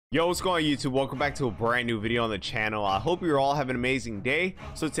Yo, what's going on YouTube? Welcome back to a brand new video on the channel. I hope you're all having an amazing day.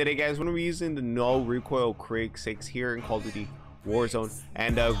 So today guys, we're going to be using the no recoil Krig 6 here in Call of Duty Warzone.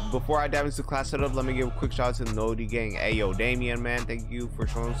 And before I dive into the class setup, let me give a quick shout out to the Nodi gang. Hey yo, Damien, man, thank you for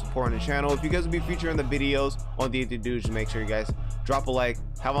showing support on the channel. If you guys will be featured in the videos, all you need to do is just make sure you guys drop a like,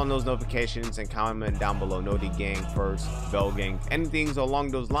 have on those notifications, and comment down below Nodi gang, first Bell gang, anything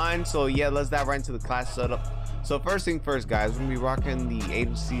along those lines. So yeah, let's dive right into the class setup. So first thing first guys, we're gonna be rocking the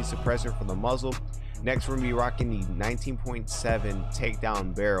agency suppressor for the muzzle. Next we're gonna be rocking the 19.7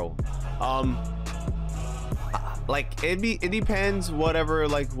 takedown barrel. Like it depends, whatever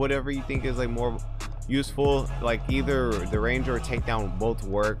you think is like more useful. Like either the range or takedown both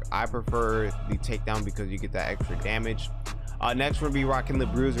work. I prefer the takedown because you get that extra damage. Next we're gonna be rocking the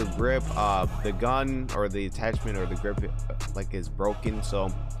bruiser grip. The gun or the attachment or the grip like is broken,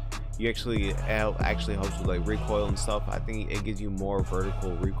 so you actually helps with like recoil and stuff. I think it gives you more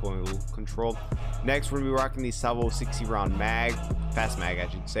vertical recoil control. Next we're gonna be rocking the Salvo 60 round mag, fast mag I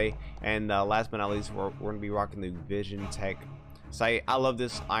should say. And last but not least, we're gonna be rocking the Vision Tech sight. I love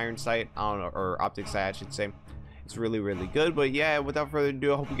this iron sight, I don't know, or optic sight I should say. It's really good. But yeah, without further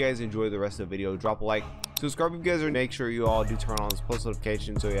ado, I hope you guys enjoy the rest of the video. Drop a like, subscribe if you guys are, make sure you all do turn on those post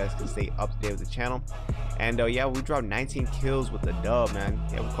notifications so you guys can stay up to date with the channel. And yeah, we dropped 19 kills with the dub, man.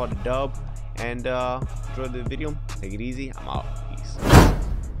 Yeah, we called it dub. And enjoy the video. Take it easy. I'm out. Peace.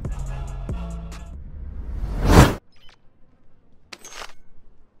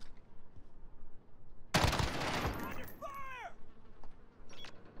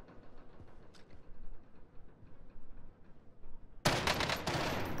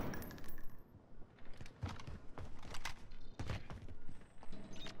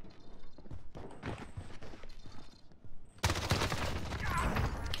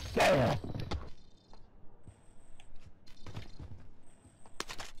 Damn.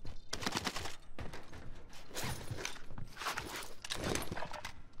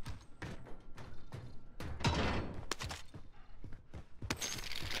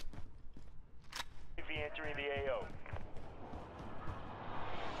 Entering the AO.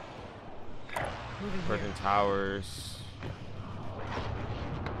 Curtain towers.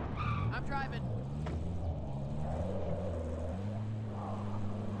 I'm driving.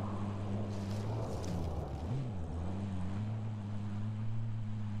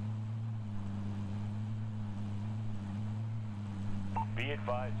 Be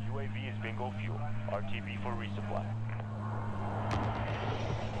advised, UAV is bingo fuel. RTB for resupply.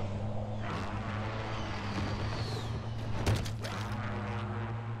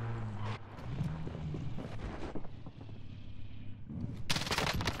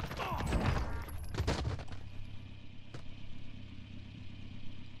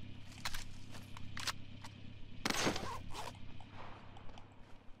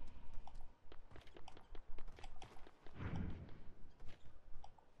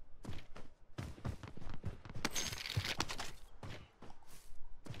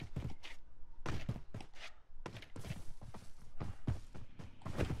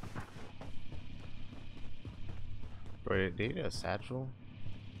 Wait, did he get a satchel?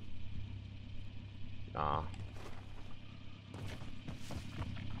 Nah.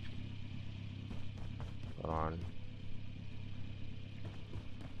 Hold on.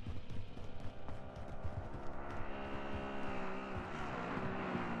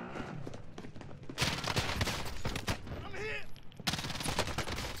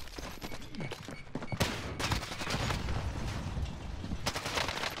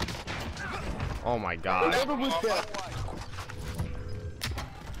 Oh my god. You've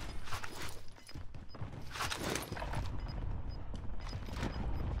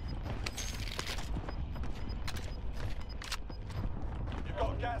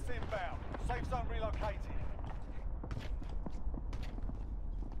got gas inbound. Safe zone relocated.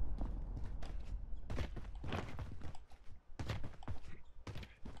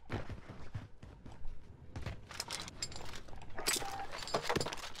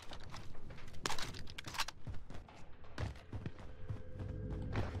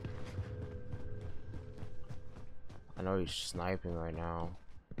 I know he's sniping right now.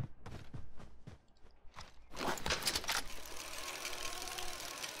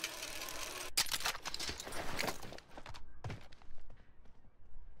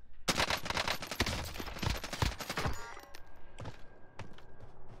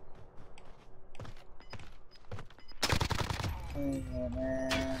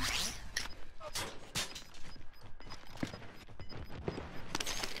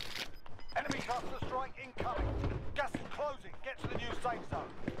 Enemy cluster strike incoming. Gas is closing. Get to the new safe zone.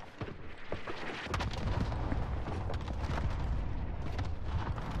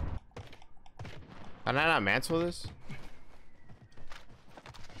 Can I not mantle this?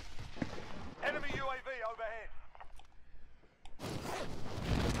 Enemy UAV overhead.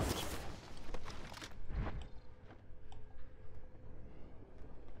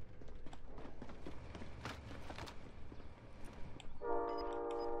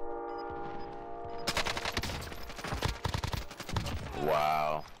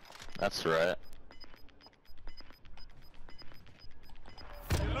 Wow, that's right.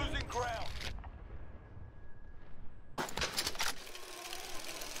 You're losing ground.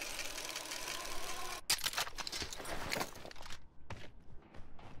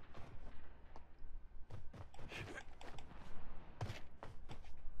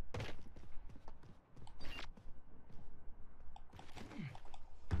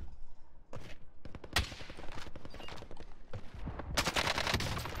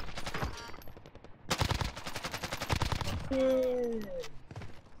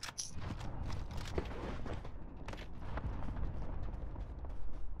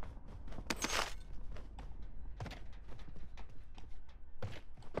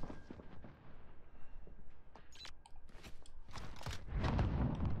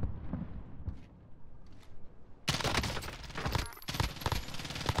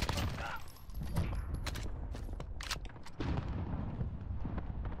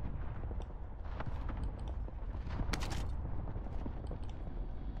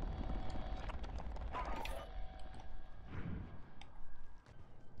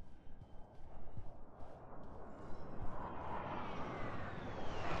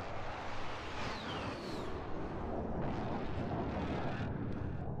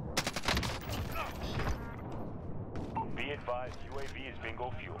 Be advised, UAV is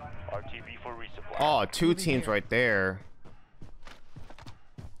bingo fuel. RTB for resupply. Oh, two teams right there.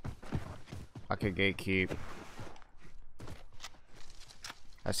 I could gatekeep.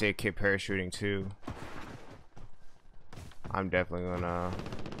 I see a kid parachuting too. I'm definitely gonna.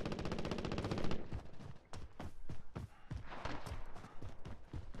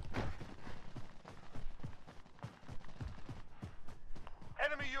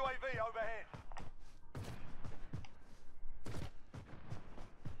 Enemy UAV overhead.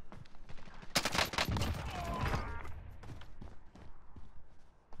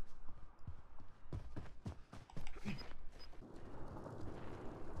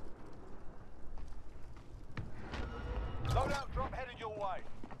 Loadout drop headed your way.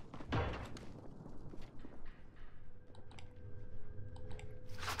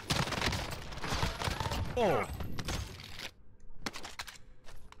 Oh.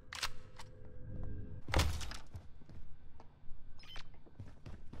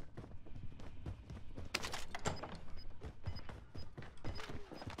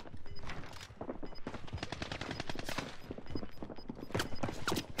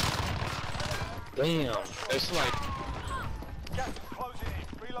 Damn, there's like. Gas is closing in.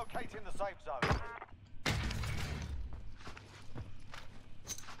 Relocating the safe zone.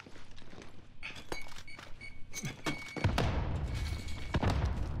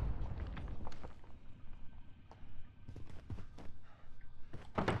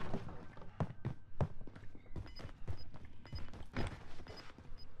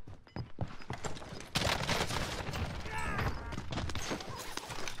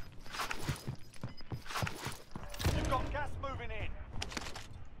 You've got gas moving in.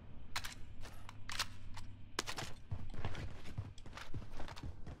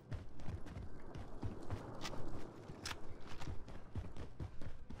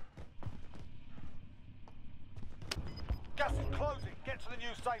 Gas is closing. Get to the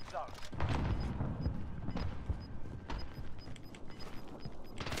new safe zone.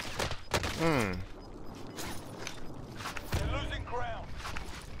 Hmm. You're losing ground.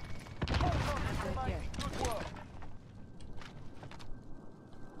 All targets remaining. Good work.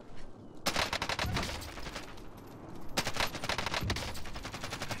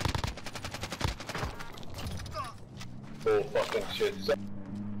 Oh fucking shit.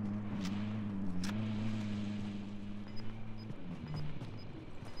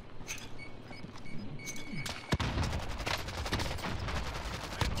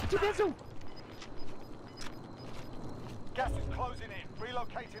 Gas is closing in.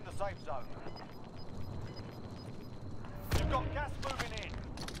 Relocating the safe zone. You've got gas moving in.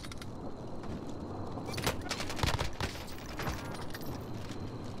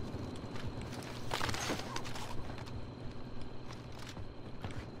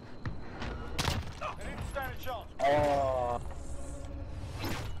 They didn't stand a chance. Oh.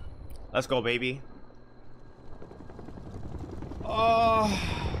 Let's go, baby.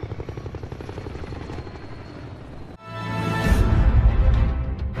 Oh.